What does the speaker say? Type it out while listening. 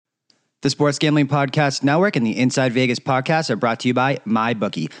The Sports Gambling Podcast Network and the Inside Vegas podcast are brought to you by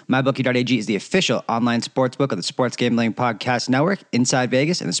MyBookie. MyBookie.ag is the official online sportsbook of the Sports Gambling Podcast Network, Inside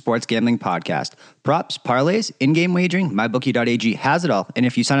Vegas, and the Sports Gambling Podcast. Props, parlays, in-game wagering, MyBookie.ag has it all. And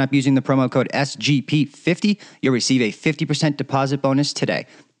if you sign up using the promo code SGP50, you'll receive a 50% deposit bonus today.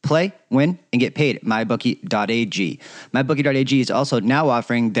 Play, win, and get paid at MyBookie.ag. MyBookie.ag is also now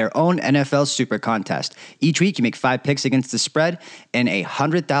offering their own NFL Super Contest. Each week, you make 5 picks against the spread and a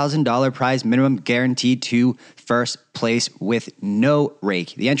 $100,000 prize minimum guaranteed to first place with no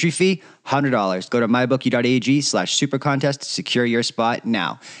rake. The entry fee, $100. Go to MyBookie.ag/supercontest to secure your spot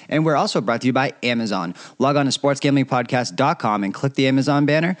now. And we're also brought to you by Amazon. Log on to SportsGamblingPodcast.com and click the Amazon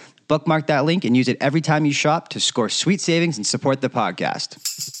banner. Bookmark that link and use it every time you shop to score sweet savings and support the podcast.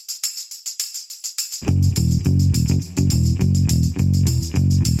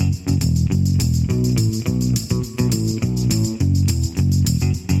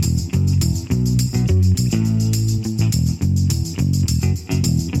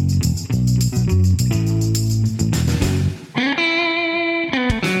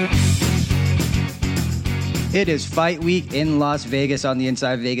 It is fight week in Las Vegas on the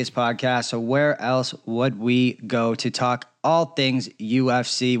Inside Vegas podcast. So where else would we go to talk all things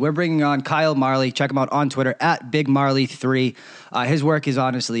UFC? We're bringing on Kyle Marley. Check him out on Twitter at BigMarley3. His work is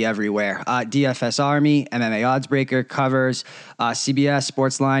honestly everywhere. DFS Army, MMA Oddsbreaker, covers, CBS,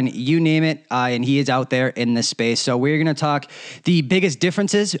 Sportsline, you name it. And he is out there in this space. So we're going to talk the biggest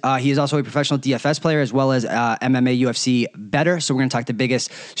differences. He is also a professional DFS player as well as MMA UFC bettor. So we're going to talk the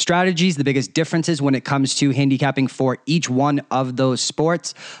biggest strategies, the biggest differences when it comes to handicapping for each one of those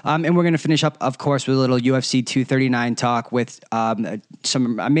sports. And we're going to finish up, of course, with a little UFC 239 talk with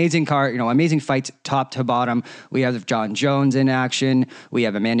some amazing amazing fights top to bottom. We have John Jones in action. We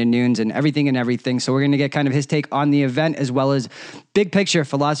have Amanda Nunes and everything. So we're going to get kind of his take on the event as well as big picture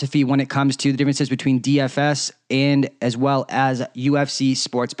philosophy when it comes to the differences between DFS and as well as UFC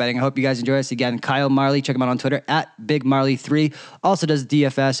sports betting. I hope you guys enjoy this. Again, Kyle Marley, check him out on Twitter at BigMarley3. Also does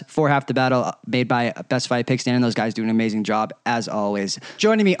DFS for Half the Battle made by Best Fight Pick Stand, and those guys do an amazing job as always.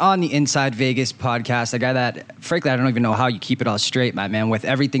 Joining me on the Inside Vegas podcast, a guy that, frankly, I don't even know how you keep it all straight, my man, with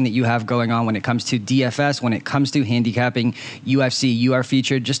everything that you have going on when it comes to DFS, when it comes to handicapping UFC. You are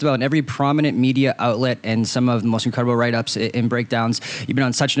featured just about in every prominent media outlet and some of the most incredible write-ups and breakdowns. You've been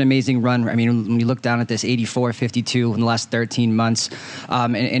on such an amazing run. I mean, when you look down at this 84-52 in the last 13 months,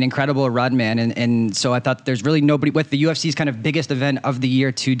 an incredible run, man. And so I thought there's really nobody with the UFC's kind of biggest event of the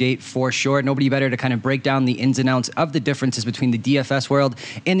year to date for sure. Nobody better to kind of break down the ins and outs of the differences between the DFS world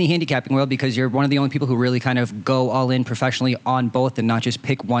and the handicapping world, because you're one of the only people who really kind of go all in professionally on both and not just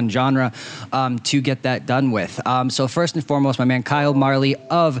pick one genre to get that done with. So first and foremost, my man Kyle Marley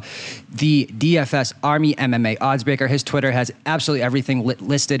of the DFS Army MMA Oddsbreaker. His Twitter has absolutely everything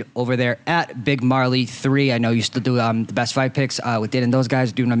listed over there at BigMarley3. I know you still do the Best Fight Picks with Dan and those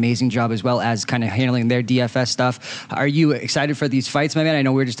guys do an amazing job as well as kind of handling their DFS stuff. Are you excited for these fights, my man? I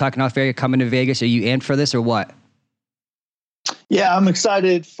know we were just talking off air coming to Vegas. Are you amped for this or what? Yeah, I'm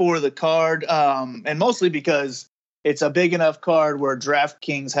excited for the card, and mostly because it's a big enough card where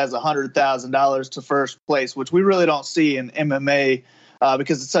DraftKings has $100,000 to first place, which we really don't see in MMA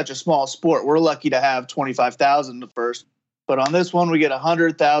because it's such a small sport. We're lucky to have $25,000 to first, but on this one we get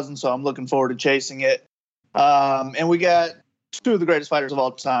 $100,000, so I'm looking forward to chasing it. And we got two of the greatest fighters of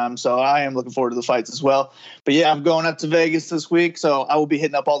all time, so I am looking forward to the fights as well. But yeah, I'm going up to Vegas this week, so I will be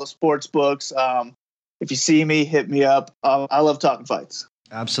hitting up all the sports books. If you see me, hit me up. I love talking fights.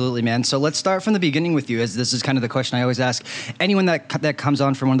 Absolutely, man. So let's start from the beginning with you, as this is kind of the question I always ask anyone that comes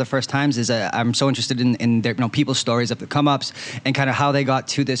on for one of the first times. Is I'm so interested in their people's stories of the come-ups and kind of how they got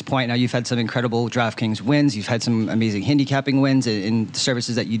to this point. Now, you've had some incredible DraftKings wins. You've had some amazing handicapping wins and the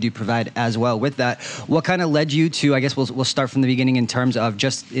services that you do provide as well with that. What kind of led you to, I guess we'll start from the beginning in terms of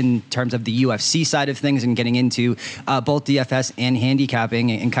the UFC side of things and getting into both DFS and handicapping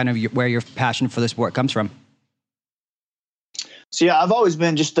and kind of where your passion for the sport comes from? So, yeah, I've always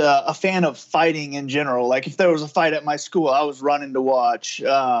been just a fan of fighting in general. Like, if there was a fight at my school, I was running to watch.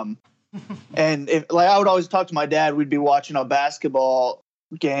 And I would always talk to my dad. We'd be watching a basketball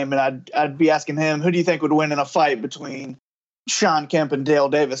game, and I'd be asking him, who do you think would win in a fight between Sean Kemp and Dale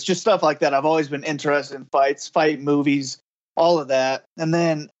Davis? Just stuff like that. I've always been interested in fights, fight movies, all of that. And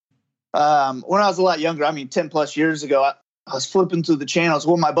then when I was a lot younger, 10 plus years ago, I was flipping through the channels.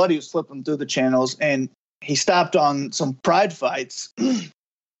 Well, my buddy was flipping through the channels, and he stopped on some Pride fights,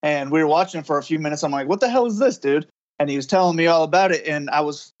 and we were watching for a few minutes. I'm like, what the hell is this, dude? And he was telling me all about it, and I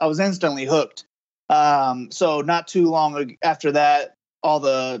was instantly hooked. So not too long after that, all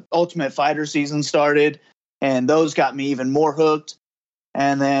the Ultimate Fighter seasons started, and those got me even more hooked.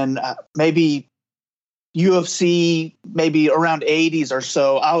 and then maybe UFC, maybe around 80s or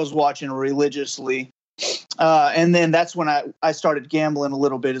so, I was watching religiously. And then that's when I started gambling a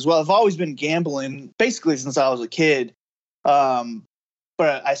little bit as well. I've always been gambling basically since I was a kid.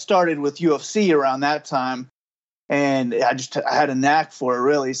 But I started with UFC around that time, and I had a knack for it,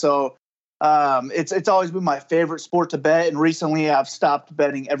 really. So it's always been my favorite sport to bet. And recently I've stopped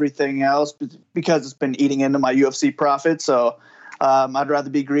betting everything else because it's been eating into my UFC profits. So I'd rather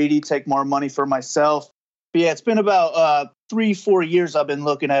be greedy, take more money for myself. But yeah, it's been about 3-4 years I've been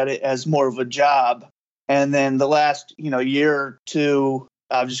looking at it as more of a job. And then the last, year or two,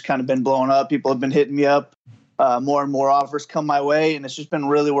 I've just kind of been blowing up. People have been hitting me up. More and more offers come my way, and it's just been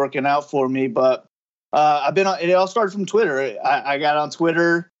really working out for me. But it all started from Twitter. I got on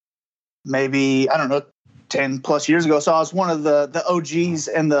Twitter maybe, 10 plus years ago. So I was one of the OGs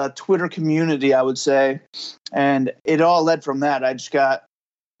in the Twitter community, I would say. And it all led from that. I just got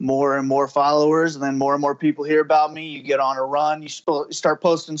more and more followers, and then more and more people hear about me. You get on a run, you start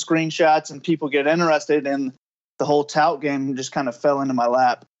posting screenshots, and people get interested, and the whole tout game just kind of fell into my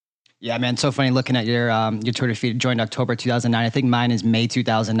lap. Yeah, man, it's so funny looking at your Twitter feed. Joined October 2009. I think mine is May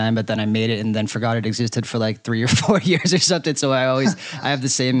 2009, but then I made it and then forgot it existed for like 3 or 4 years or something. So I have the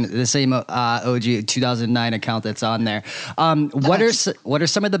same OG 2009 account that's on there. What are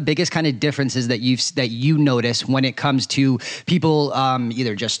some of the biggest kind of differences that you notice when it comes to people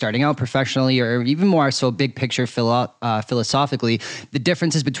either just starting out professionally or even more so big picture philosophically, the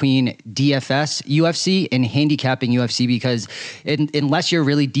differences between DFS UFC and handicapping UFC? Because unless you're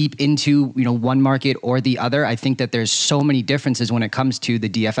really deep into one market or the other, I think that there's so many differences when it comes to the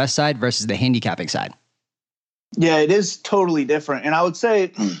DFS side versus the handicapping side. Yeah, it is totally different. And I would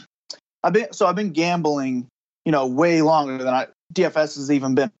say I've been gambling, way longer than DFS has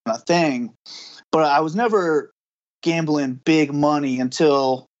even been a thing. But I was never gambling big money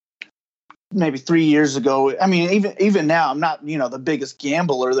until maybe 3 years ago. I mean, even now, I'm not, the biggest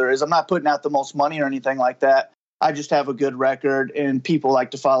gambler there is. I'm not putting out the most money or anything like that. I just have a good record, and people like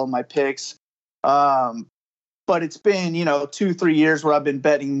to follow my picks. But it's been, 2-3 years where I've been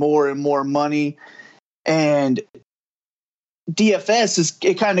betting more and more money. And DFS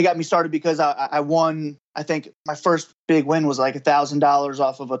it kind of got me started because I won. I think my first big win was like $1,000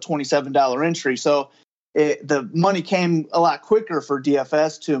 off of a $27 entry. So the money came a lot quicker for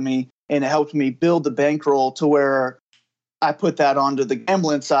DFS to me, and it helped me build the bankroll to where I put that onto the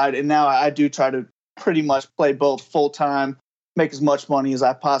gambling side. And now I do try to pretty much play both full time, make as much money as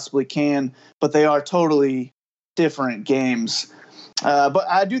I possibly can, but they are totally different games. But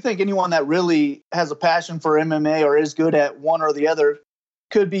I do think anyone that really has a passion for MMA or is good at one or the other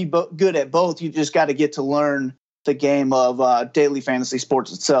could be good at both. You just got to get to learn the game of daily fantasy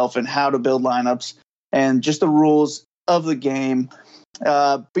sports itself and how to build lineups and just the rules of the game.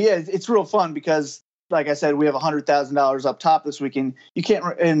 But yeah, it's real fun because, like I said, we have $100,000 up top this weekend. You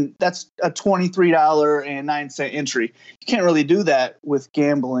can't, and that's a $23.09 entry. You can't really do that with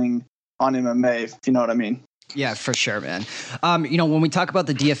gambling on MMA, if you know what I mean. Yeah, for sure, man. When we talk about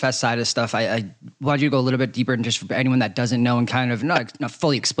the DFS side of stuff, I wanted you to go a little bit deeper and just for anyone that doesn't know and kind of not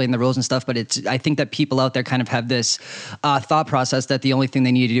fully explain the rules and stuff, but I think that people out there kind of have this thought process that the only thing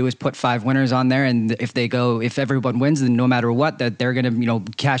they need to do is put 5 winners on there. And if everyone wins, then no matter what, that they're going to,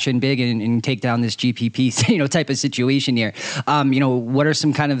 cash in big and take down this GPP, type of situation here. What are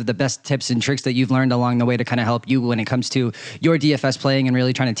some kind of the best tips and tricks that you've learned along the way to kind of help you when it comes to your DFS playing and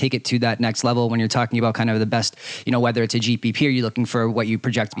really trying to take it to that next level when you're talking about kind of the best, whether it's a GPP, are you looking for what you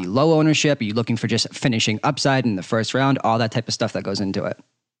project to be low ownership? Are you looking for just finishing upside in the first round? All that type of stuff that goes into it.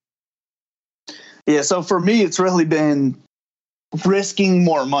 Yeah. So for me, it's really been risking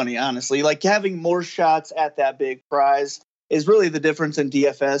more money, honestly. Like having more shots at that big prize is really the difference in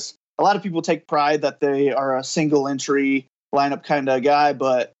DFS. A lot of people take pride that they are a single entry lineup kind of guy,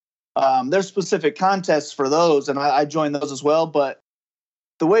 but there's specific contests for those, and I join those as well. But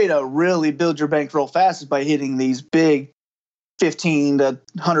the way to really build your bankroll fast is by hitting these big $15,000 to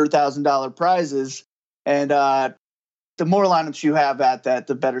 $100,000 prizes. And the more lineups you have at that,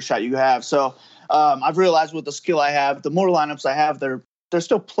 the better shot you have. So I've realized with the skill I have, the more lineups I have, they're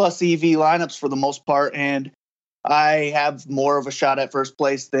still plus EV lineups for the most part. And I have more of a shot at first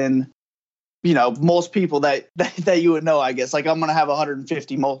place than, most people that you would know, I guess. Like I'm going to have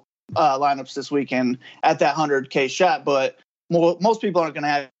 150 lineups this weekend at that 100K shot, but most people aren't going to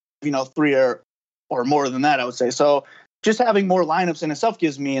have, 3 or more than that, I would say. So just having more lineups in itself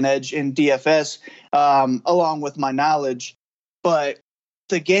gives me an edge in DFS, along with my knowledge. But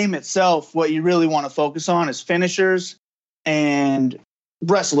the game itself, what you really want to focus on is finishers and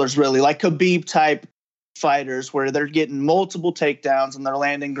wrestlers, really, like Khabib type fighters where they're getting multiple takedowns and they're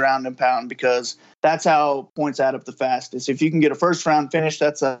landing ground and pound, because that's how points add up the fastest. If you can get a first round finish,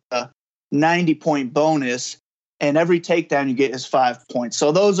 that's a 90-point bonus, and every takedown you get is 5 points.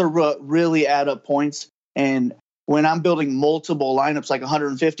 So those are really add up points. And when I'm building multiple lineups, like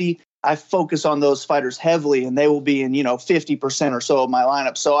 150, I focus on those fighters heavily, and they will be in, 50% or so of my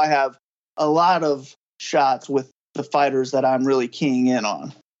lineup. So I have a lot of shots with the fighters that I'm really keying in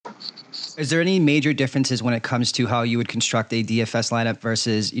on. Is there any major differences when it comes to how you would construct a DFS lineup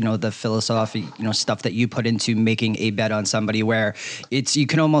versus, the philosophy, stuff that you put into making a bet on somebody, where you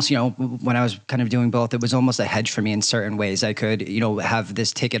can almost, when I was kind of doing both, it was almost a hedge for me in certain ways. I could, have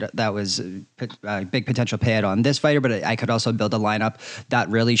this ticket that was a big potential payout on this fighter, but I could also build a lineup that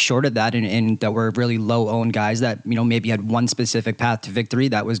really shorted that and that were really low owned guys that, maybe had one specific path to victory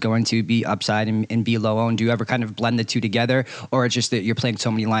that was going to be upside and be low owned. Do you ever kind of blend the two together, or it's just that you're playing so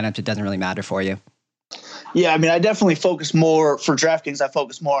many lineups, it doesn't really matter for you? Yeah, I mean, I definitely focus more for DraftKings. I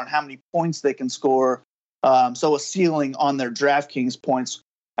focus more on how many points they can score. So a ceiling on their DraftKings points,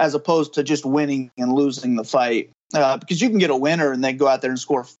 as opposed to just winning and losing the fight. Because you can get a winner and then go out there and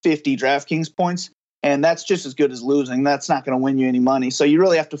score 50 DraftKings points, and that's just as good as losing. That's not going to win you any money. So you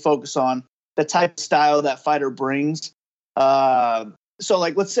really have to focus on the type of style that fighter brings. So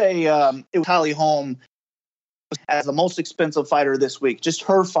like, let's say it was Holly Holm as the most expensive fighter this week. Just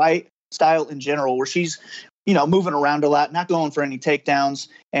her fight style in general, where she's, moving around a lot, not going for any takedowns,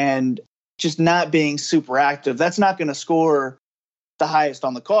 and just not being super active. That's not going to score the highest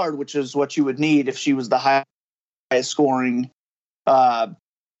on the card, which is what you would need if she was the highest scoring.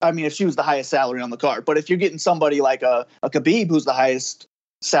 If she was the highest salary on the card. But if you're getting somebody like a Khabib, who's the highest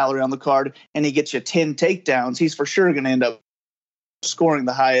salary on the card, and he gets you 10 takedowns, he's for sure going to end up scoring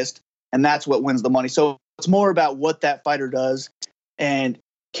the highest, and that's what wins the money. So it's more about what that fighter does, and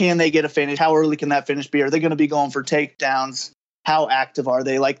can they get a finish? How early can that finish be? Are they going to be going for takedowns? How active are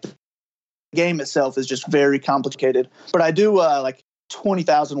they? Like, the game itself is just very complicated. But I do like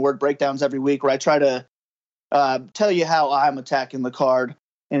 20,000 word breakdowns every week, where I try to tell you how I'm attacking the card,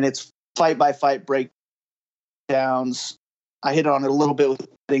 and it's fight by fight breakdowns. I hit on it a little bit with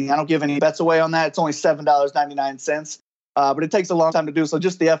betting. I don't give any bets away on that. It's only $7.99. But it takes a long time to do. So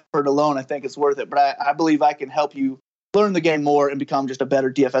just the effort alone, I think it's worth it. But I believe I can help you learn the game more and become just a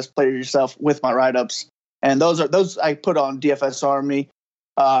better DFS player yourself with my write-ups. And those I put on DFS Army.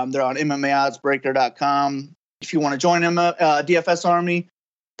 They're on MMAOddsBreaker.com. If you want to join DFS Army,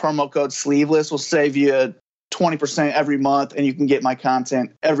 promo code Sleeveless will save you 20% every month, and you can get my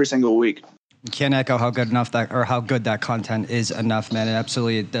content every single week. Can't echo how good that content is enough, man. And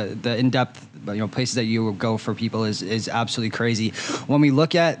absolutely, the in-depth places that you go for people is absolutely crazy. When we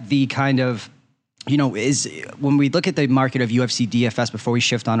look at the kind of when we look at the market of UFC DFS before we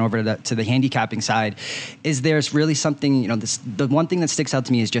shift on over to the handicapping side, is there's really something, the one thing that sticks out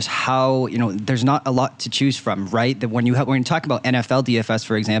to me is just how, there's not a lot to choose from, right? That when you talk about NFL DFS,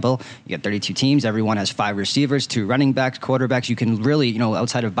 for example, you get 32 teams, everyone has 5 receivers, 2 running backs, quarterbacks. You can really,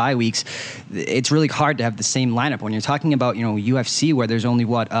 outside of bye weeks, it's really hard to have the same lineup. When you're talking about, UFC, where there's only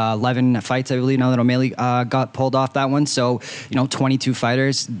 11 fights, I believe, now that O'Malley got pulled off that one. So, 22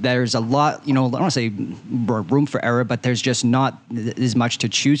 fighters, there's a lot, I don't want to say room for error, but there's just not as much to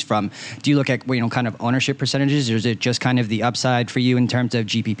choose from. Do you look at kind of ownership percentages, or is it just kind of the upside for you in terms of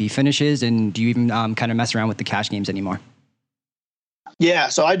GPP finishes, and do you even kind of mess around with the cash games anymore? Yeah,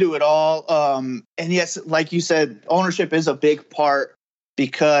 so I do it all. And yes, like you said, ownership is a big part,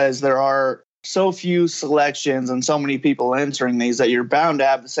 because there are so few selections and so many people entering these that you're bound to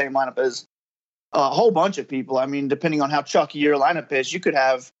have the same lineup as a whole bunch of people. I mean, depending on how chalky your lineup is, you could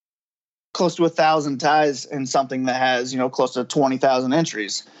have close to 1,000 ties in something that has, close to 20,000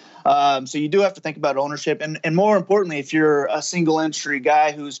 entries. So you do have to think about ownership. And more importantly, if you're a single entry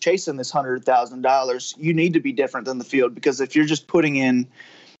guy who's chasing this $100,000, you need to be different than the field, because if you're just putting in,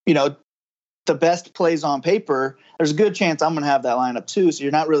 the best plays on paper, there's a good chance I'm going to have that lineup too. So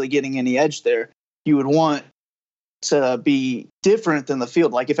you're not really getting any edge there. You would want to be different than the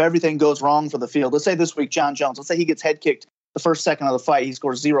field. Like, if everything goes wrong for the field, let's say this week, John Jones, let's say he gets head kicked the first second of the fight, he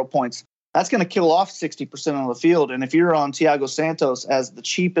scores 0 points. That's going to kill off 60% of the field. And if you're on Thiago Santos as the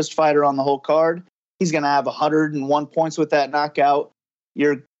cheapest fighter on the whole card, he's going to have 101 points with that knockout.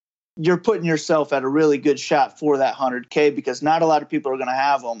 You're putting yourself at a really good shot for that 100K, because not a lot of people are going to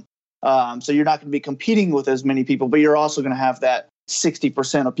have them. So you're not going to be competing with as many people, but you're also going to have that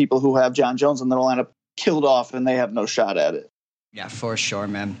 60% of people who have John Jones, and they'll end up killed off and they have no shot at it. Yeah, for sure,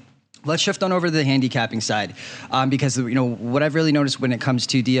 man. Let's shift on over to the handicapping side, because what I've really noticed when it comes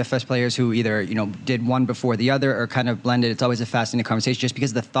to DFS players who either did one before the other or kind of blended, it's always a fascinating conversation just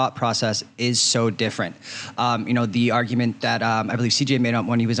because the thought process is so different. The argument that I believe CJ made up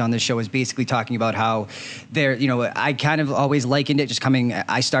when he was on this show was basically talking about how I kind of always likened it just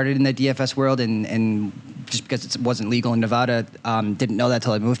I started in the DFS world and just because it wasn't legal in Nevada, didn't know that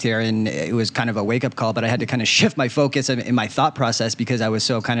till I moved here, and it was kind of a wake-up call, but I had to kind of shift my focus in my thought process because I was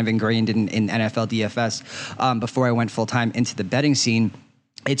so kind of ingrained in NFL DFS before I went full-time into the betting scene.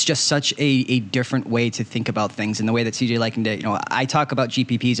 It's just such a different way to think about things. And the way that CJ likened it, I talk about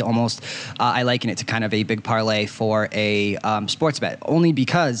GPPs almost, I liken it to kind of a big parlay for a sports bet, only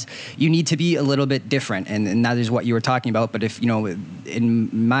because you need to be a little bit different. And that is what you were talking about. But if,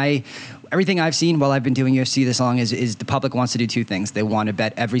 everything I've seen while I've been doing UFC this long is the public wants to do two things. They want to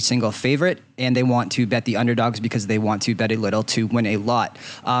bet every single favorite, and they want to bet the underdogs because they want to bet a little to win a lot.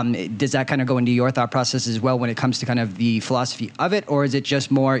 Does that kind of go into your thought process as well when it comes to kind of the philosophy of it, or is it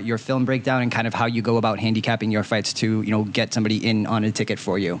just more your film breakdown and kind of how you go about handicapping your fights to, get somebody in on a ticket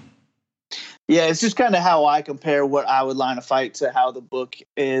for you? Yeah, it's just kind of how I compare what I would line a fight to how the book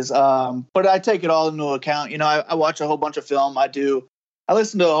is. But I take it all into account. I watch a whole bunch of film. I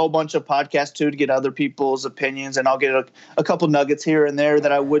listen to a whole bunch of podcasts too to get other people's opinions, and I'll get a couple nuggets here and there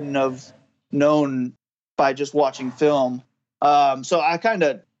that I wouldn't have known by just watching film. So I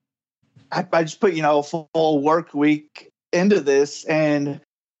just put a full work week into this, and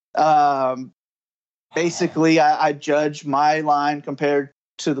basically I judge my line compared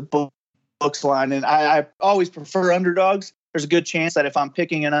to the book's line, and I always prefer underdogs. There's a good chance that if I'm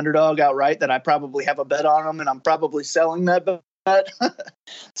picking an underdog outright, that I probably have a bet on them, and I'm probably selling that bet.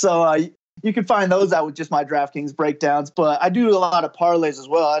 So you can find those out with just my DraftKings breakdowns, but I do a lot of parlays as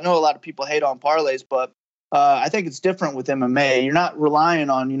well. I know a lot of people hate on parlays, but I think it's different with MMA. You're not relying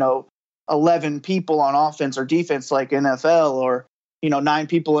on 11 people on offense or defense like NFL, or 9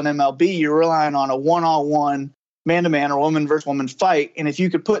 people in MLB. You're relying on a one-on-one, man-to-man or woman versus woman fight, and if you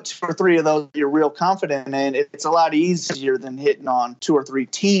could put 2 or 3 of those you're real confident in, it's a lot easier than hitting on 2 or 3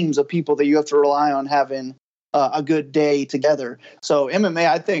 teams of people that you have to rely on having a good day together. So MMA,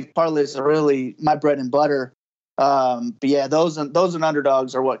 I think parlays are really my bread and butter. But yeah, those and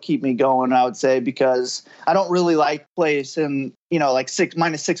underdogs are what keep me going, I would say, because I don't really like placing, like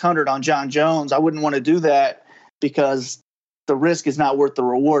 -600 on John Jones. I wouldn't want to do that because the risk is not worth the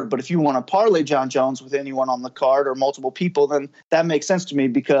reward. But if you want to parlay John Jones with anyone on the card or multiple people, then that makes sense to me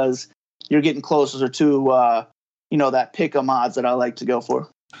because you're getting closer to, that pick 'em odds that I like to go for.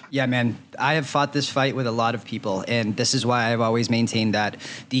 Yeah, man, I have fought this fight with a lot of people, and this is why I've always maintained that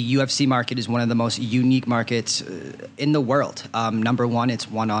the UFC market is one of the most unique markets in the world. Number one, it's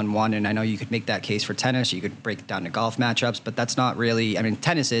one-on-one, and I know you could make that case for tennis. You could break it down to golf matchups, but that's not really,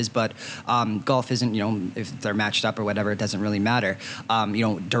 tennis is, but golf isn't, if they're matched up or whatever, it doesn't really matter.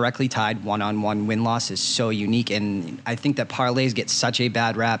 Directly tied one-on-one win-loss is so unique, and I think that parlays get such a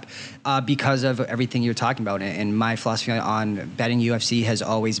bad rap because of everything you're talking about, and my philosophy on betting UFC has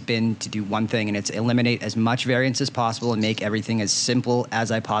always been to do one thing, and it's eliminate as much variance as possible and make everything as simple as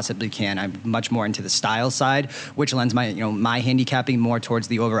I possibly can. I'm much more into the style side, which lends my handicapping more towards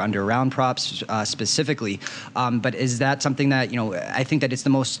the over-under round props specifically. But is that something that, I think that it's the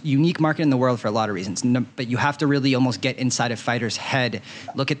most unique market in the world for a lot of reasons. But you have to really almost get inside a fighter's head,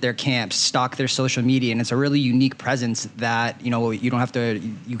 look at their camps, stalk their social media, and it's a really unique presence that, you don't have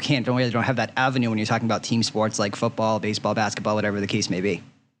that avenue when you're talking about team sports like football, baseball, basketball, whatever the case may be.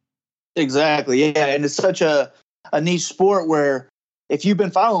 Exactly. Yeah. And it's such a niche sport where if you've been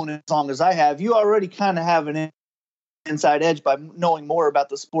following it as long as I have, you already kind of have an inside edge by knowing more about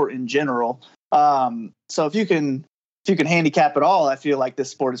the sport in general. So if you can handicap it all, I feel like this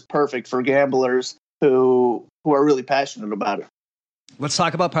sport is perfect for gamblers who are really passionate about it. Let's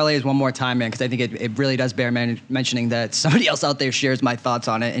talk about parlays one more time, man, because I think it really does bear mentioning that somebody else out there shares my thoughts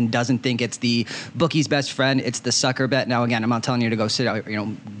on it and doesn't think it's the bookie's best friend. It's the sucker bet. Now, again, I'm not telling you to go sit out,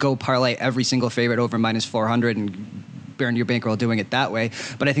 go parlay every single favorite over -400 and burn your bankroll doing it that way.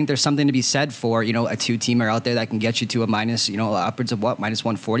 But I think there's something to be said for, a 2-teamer out there that can get you to a minus, upwards of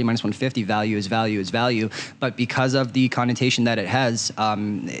 -140, -150. Value is value is value. But because of the connotation that it has,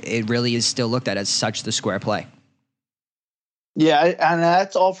 it really is still looked at as such the square play. Yeah, and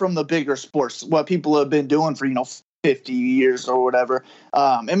that's all from the bigger sports, what people have been doing for, 50 years or whatever.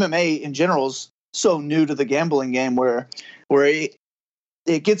 MMA in general is so new to the gambling game where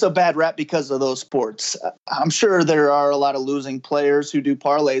it gets a bad rap because of those sports. I'm sure there are a lot of losing players who do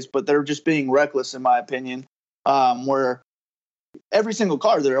parlays, but they're just being reckless, in my opinion, where every single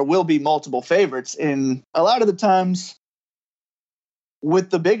card there will be multiple favorites. And a lot of the times with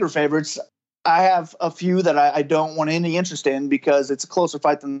the bigger favorites, I have a few that I don't want any interest in because it's a closer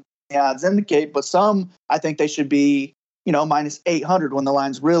fight than the odds indicate. But some, I think they should be, minus 800 when the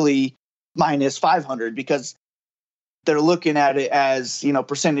line's really minus 500 because they're looking at it as,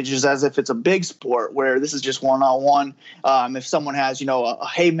 percentages as if it's a big sport where this is just one-on-one. If someone has, a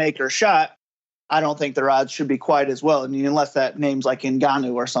haymaker shot, I don't think their odds should be quite as well. I mean, unless that name's like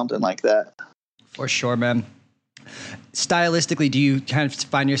Ngannou or something like that. For sure, man. Stylistically, do you kind of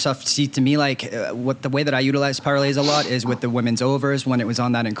find yourself, to me, like the way that I utilize parlays a lot is with the women's overs when it was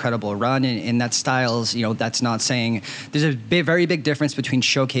on that incredible run, and that styles, that's not saying there's a very big difference between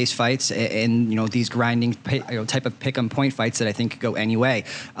showcase fights and these grinding type of pick 'em point fights that I think could go any way.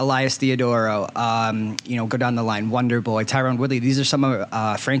 Elias Theodoro, go down the line, Wonder Boy, Tyron Woodley. These are some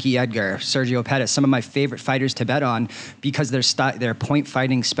of Frankie Edgar, Sergio Pettis, some of my favorite fighters to bet on because they're point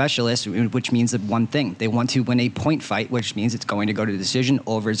fighting specialists, which means that one thing, they want to win a point fight, which means it's going to go to decision.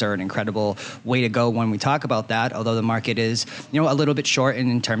 Overs are an incredible way to go when we talk about that, although the market is, a little bit short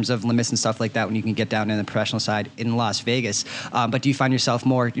in terms of limits and stuff like that when you can get down in the professional side in Las Vegas. But do you find yourself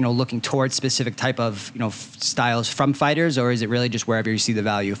more, looking towards specific type of, styles from fighters, or is it really just wherever you see the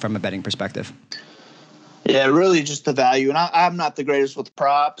value from a betting perspective? Yeah, really just the value. And I'm not the greatest with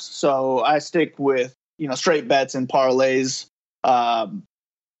props, so I stick with, straight bets and parlays.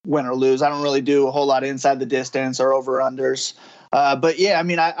 Win or lose. I don't really do a whole lot inside the distance or over-unders. But yeah, I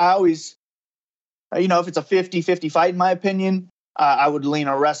mean, I always, if it's a 50-50 fight, in my opinion, I would lean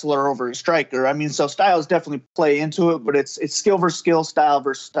a wrestler over a striker. I mean, so styles definitely play into it, but it's skill versus skill, style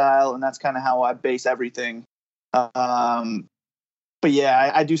versus style, and that's kind of how I base everything. But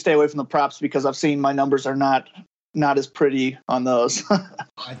yeah, I do stay away from the props because I've seen my numbers are not as pretty on those.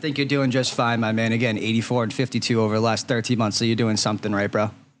 I think you're doing just fine, my man. Again, 84 and 52 over the last 13 months, so you're doing something right, bro.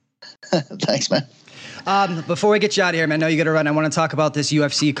 Thanks, man. Before we get you out of here, man, I know you got to run. I want to talk about this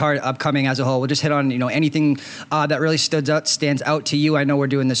UFC card upcoming as a whole. We'll just hit on, anything that really stands out to you. I know we're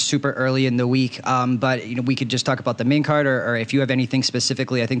doing this super early in the week, but we could just talk about the main card, or if you have anything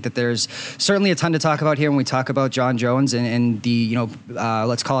specifically. I think that there's certainly a ton to talk about here when we talk about Jon Jones and the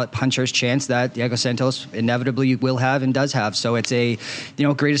let's call it puncher's chance that Diego Santos inevitably will have and does have. So it's a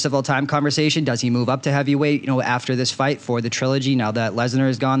greatest of all time conversation. Does he move up to heavyweight after this fight for the trilogy? Now that Lesnar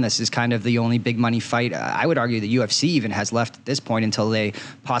is gone, this is kind of the only big money fight I would argue the UFC even has left at this point until they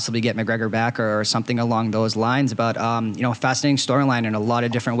possibly get McGregor back or something along those lines. But fascinating storyline in a lot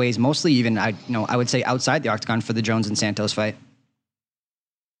of different ways. Mostly even I would say outside the octagon for the Jones and Santos fight.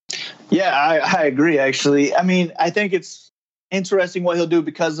 Yeah, I agree. Actually, I mean, I think it's interesting what he'll do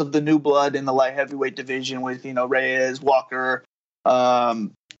because of the new blood in the light heavyweight division with Reyes, Walker,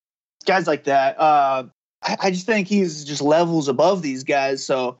 guys like that. I just think he's just levels above these guys.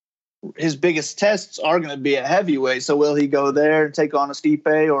 So his biggest tests are going to be at heavyweight. So will he go there and take on a Stipe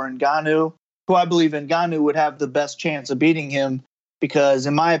or Ngannou, who I believe Ngannou would have the best chance of beating him because,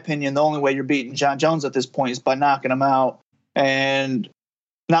 in my opinion, the only way you're beating Jon Jones at this point is by knocking him out. And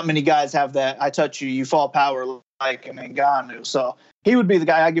not many guys have that I touch you, you fall power like an Ngannou. So he would be the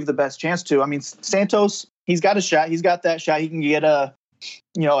guy I give the best chance to. I mean, Santos, he's got a shot. He's got that shot. He can get a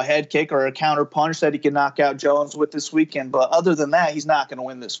head kick or a counter punch that he can knock out Jones with this weekend. But other than that, he's not going to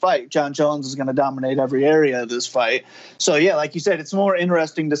win this fight. Jon Jones is going to dominate every area of this fight. So, yeah, like you said, it's more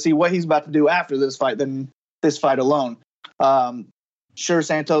interesting to see what he's about to do after this fight than this fight alone. Sure,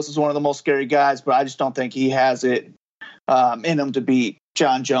 Santos is one of the most scary guys, but I just don't think he has it in him to beat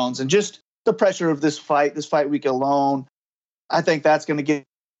Jon Jones. And just the pressure of this fight week alone, I think that's going to get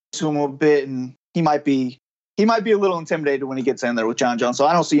to him a bit, and he might be a little intimidated when he gets in there with Jon Jones. So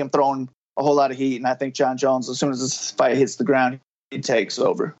I don't see him throwing a whole lot of heat. And I think Jon Jones, as soon as this fight hits the ground, he takes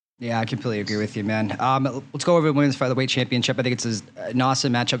over. Yeah, I completely agree with you, man. Let's go over the Women's Featherweight Championship. I think it's an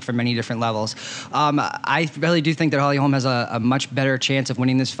awesome matchup for many different levels. I really do think that Holly Holm has a much better chance of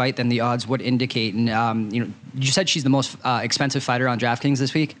winning this fight than the odds would indicate. And, you said she's the most expensive fighter on DraftKings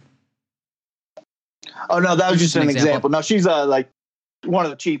this week? Oh, no, that was just an example. No, she's one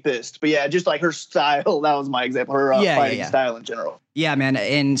of the cheapest, but yeah, just like her style, that was my example, her fighting style in general. Yeah, man.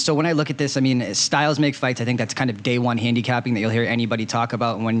 And so when I look at this, I mean, styles make fights. I think that's kind of day one handicapping that you'll hear anybody talk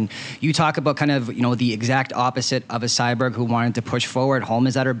about. When you talk about kind of, the exact opposite of a Cyborg who wanted to push forward, Holm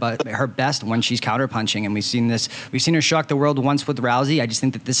is at her best when she's counterpunching. And we've seen her shock the world once with Rousey. I just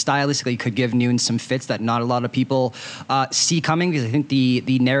think that this stylistically could give Nunes some fits that not a lot of people see coming, because I think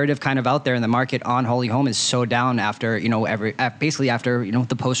the narrative kind of out there in the market on Holly Holm is so down after, basically after,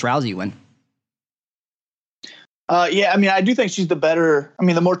 the post Rousey win. Yeah, I mean, I do think she's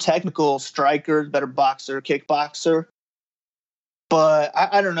the more technical striker, better boxer, kickboxer. But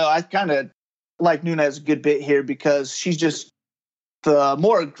I don't know. I kind of like Nunes a good bit here because she's just the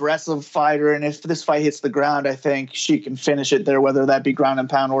more aggressive fighter. And if this fight hits the ground, I think she can finish it there, whether that be ground and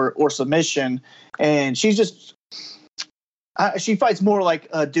pound or submission. And she's just, she fights more like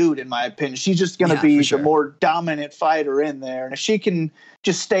a dude, in my opinion. She's just going to be the more dominant fighter in there. And if she can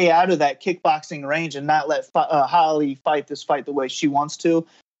just stay out of that kickboxing range and not let Holly fight this fight the way she wants to,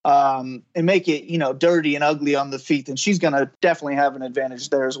 and make it, dirty and ugly on the feet, then she's going to definitely have an advantage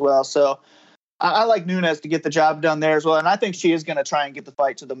there as well. So I like Nunes to get the job done there as well. And I think she is going to try and get the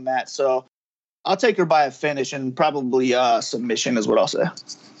fight to the mat. So I'll take her by a finish and probably submission is what I'll say.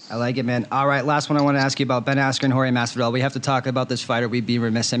 I like it, man. All right, last one I want to ask you about, Ben Askren, Jorge Masvidal. We have to talk about this fighter. We'd be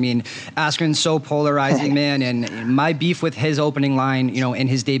remiss. I mean, Askren's so polarizing, man, and my beef with his opening line, in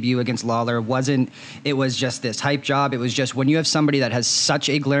his debut against Lawler it was just this hype job. It was just when you have somebody that has such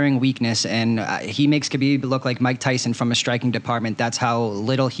a glaring weakness, and he makes Khabib look like Mike Tyson from a striking department. That's how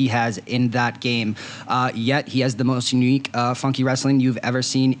little he has in that game. Yet he has the most unique, funky wrestling you've ever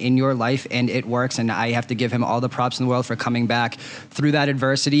seen in your life, and it works, and I have to give him all the props in the world for coming back through that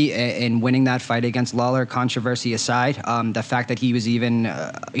adversity and winning that fight against Lawler, controversy aside. The fact that he was even,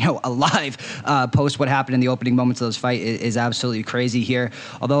 alive post what happened in the opening moments of this fight is absolutely crazy here.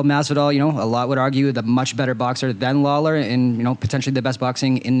 Although Masvidal, a lot would argue the much better boxer than Lawler and, potentially the best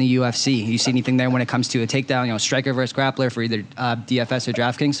boxing in the UFC. You see anything there when it comes to a takedown, striker versus grappler for either DFS or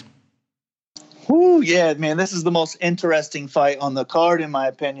DraftKings? Ooh, yeah, man, this is the most interesting fight on the card, in my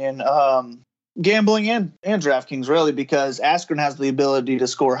opinion. Gambling and DraftKings, really, because Askren has the ability to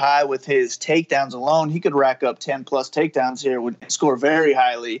score high with his takedowns alone. He could rack up 10 plus takedowns here, would score very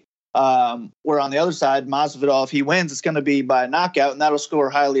highly. Where on the other side, Masvidal, if he wins, it's going to be by a knockout, and that'll score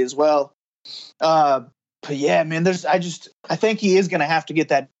highly as well. But yeah, man, I think he is going to have to get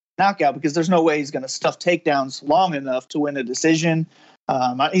that knockout because there's no way he's going to stuff takedowns long enough to win a decision.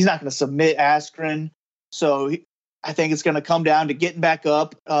 He's not going to submit Askren. So I think it's going to come down to getting back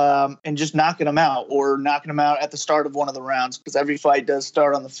up and just knocking him out or knocking him out at the start of one of the rounds because every fight does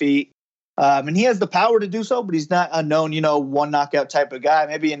start on the feet. And he has the power to do so, but he's not a known, one knockout type of guy,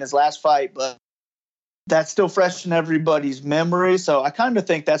 maybe in his last fight, but that's still fresh in everybody's memory. So I kind of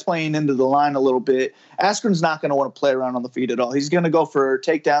think that's playing into the line a little bit. Askren's not going to want to play around on the feet at all. He's going to go for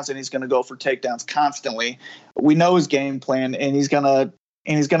takedowns and he's going to go for takedowns constantly. We know his game plan and he's going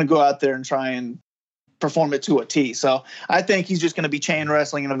to go out there and try and perform it to a T. So I think he's just going to be chain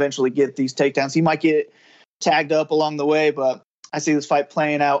wrestling and eventually get these takedowns. He might get tagged up along the way, but I see this fight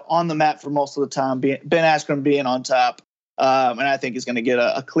playing out on the mat for most of the time, Ben Askren being on top. And I think he's going to get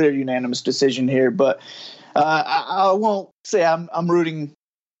a clear unanimous decision here. But I won't say I'm rooting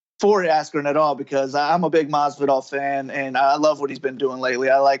for Askren at all because I'm a big Masvidal fan and I love what he's been doing lately.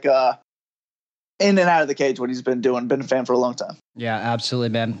 I like in and out of the cage what he's been doing. Been a fan for a long time. Yeah, absolutely,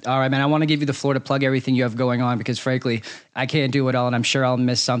 man. All right, man. I want to give you the floor to plug everything you have going on because, frankly, I can't do it all, and I'm sure I'll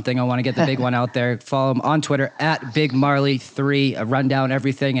miss something. I want to get the big one out there. Follow him on Twitter at BigMarley3. Run down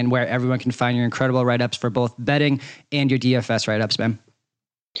everything and where everyone can find your incredible write-ups for both betting and your DFS write-ups, man.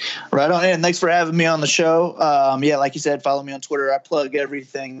 Right on, and thanks for having me on the show. Yeah, like you said, follow me on Twitter. I plug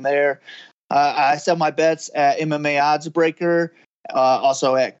everything there. I sell my bets at MMA Odds Breaker,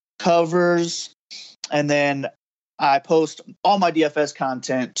 also at Covers, and then I post all my DFS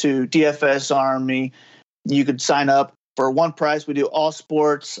content to DFS Army. You could sign up for one price. We do all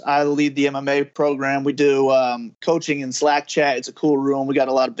sports. I lead the MMA program. We do coaching and Slack chat. It's a cool room. We got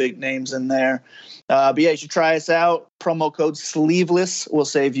a lot of big names in there. But yeah, you should try us out. Promo code Sleeveless will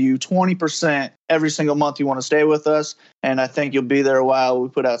save you 20% every single month you want to stay with us. And I think you'll be there a while. We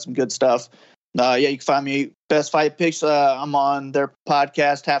put out some good stuff. Yeah, you can find me Best Fight Picks. I'm on their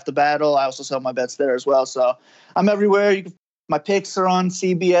podcast, Half the Battle. I also sell my bets there as well. So I'm everywhere. My picks are on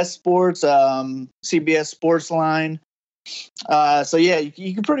CBS Sports, CBS Sports Line. So yeah,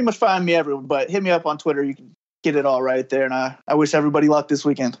 you can pretty much find me everywhere. But hit me up on Twitter. You can get it all right there. And I wish everybody luck this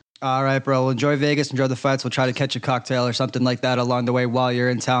weekend. All right, bro. Well, enjoy Vegas. Enjoy the fights. We'll try to catch a cocktail or something like that along the way while you're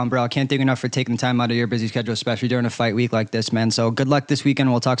in town, bro. I can't thank you enough for taking time out of your busy schedule, especially during a fight week like this, man. So good luck this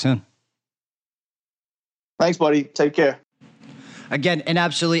weekend. We'll talk soon. Thanks, buddy. Take care. Again, an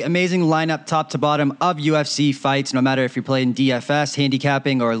absolutely amazing lineup top to bottom of UFC fights, no matter if you're playing DFS,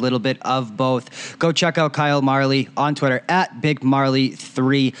 handicapping, or a little bit of both. Go check out Kyle Marley on Twitter at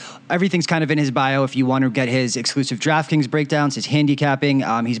BigMarley3. Everything's kind of in his bio if you want to get his exclusive DraftKings breakdowns, his handicapping.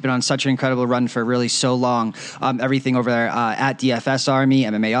 He's been on such an incredible run for really so long. Everything over there at DFS Army,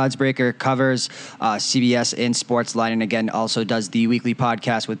 MMA Odds Breaker, Covers, CBS in Sports Line, and again, also does the weekly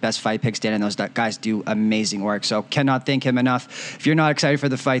podcast with Best Fight Picks. Dan and those guys do amazing work. So cannot thank him enough. if you're not excited for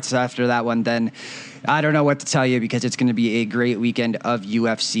the fights after that one, then I don't know what to tell you, because it's going to be a great weekend of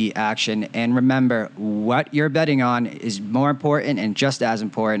UFC action. And remember, what you're betting on is more important and just as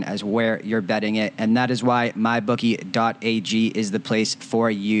important as where you're betting it. And that is why mybookie.ag is the place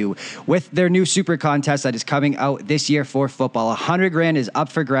for you. With their new super contest that is coming out this year for football, $100,000 is up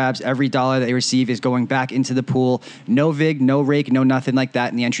for grabs. Every dollar they receive is going back into the pool. No vig, no rake, no nothing like that.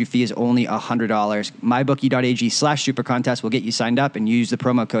 And the entry fee is only $100. mybookie.ag/super contest will get you signed up, and use the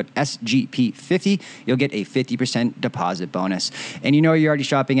promo code SGP50. You'll get a 50% deposit bonus. And you're already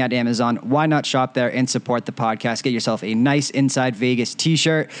shopping at Amazon. Why not shop there and support the podcast? Get yourself a nice Inside Vegas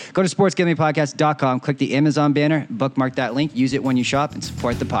t-shirt. Go to sportsgamblingpodcast.com, click the Amazon banner, bookmark that link, use it when you shop, and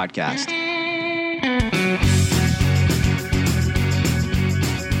support the podcast.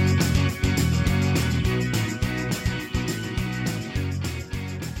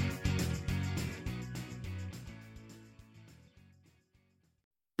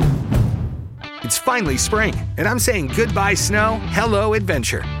 It's finally spring, and I'm saying goodbye snow, hello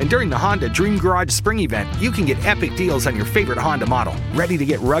adventure. And during the Honda Dream Garage Spring Event, you can get epic deals on your favorite Honda model. Ready to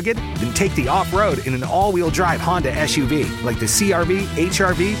get rugged? Then take the off-road in an all-wheel drive Honda SUV, like the CR-V,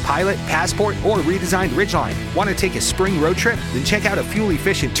 HR-V, Pilot, Passport, or redesigned Ridgeline. Want to take a spring road trip? Then check out a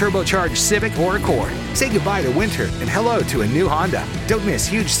fuel-efficient turbocharged Civic or Accord. Say goodbye to winter and hello to a new Honda. Don't miss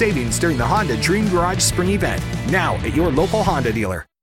huge savings during the Honda Dream Garage Spring Event, now at your local Honda dealer.